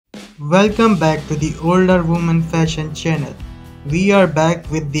Welcome back to the Older Woman Fashion channel. We are back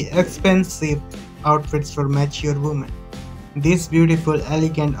with the expensive outfits for mature women. These beautiful,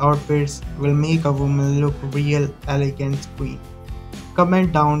 elegant outfits will make a woman look real elegant queen.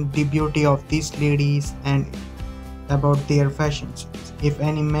 Comment down the beauty of these ladies and about their fashions. If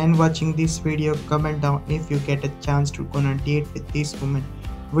any man watching this video, comment down if you get a chance to go on a date with this woman.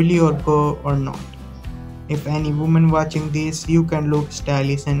 Will you go or not? If any woman watching this, you can look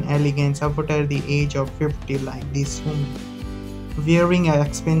stylish and elegant after the age of 50 like this woman. Wearing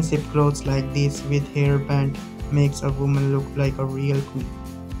expensive clothes like this with hairband makes a woman look like a real queen.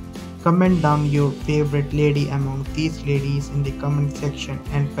 Comment down your favorite lady among these ladies in the comment section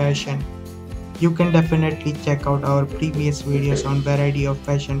and fashion. You can definitely check out our previous videos on variety of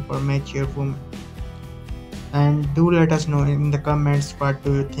fashion for mature women. And do let us know in the comments what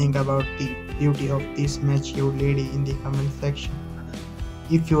do you think about the beauty of this mature lady in the comment section.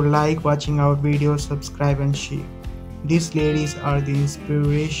 If you like watching our videos, subscribe and share. These ladies are the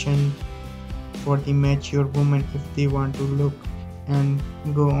inspiration for the mature woman if they want to look and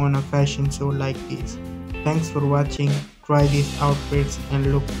go on a fashion show like this. Thanks for watching. Try these outfits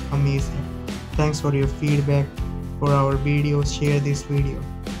and look amazing. Thanks for your feedback for our videos. Share this video.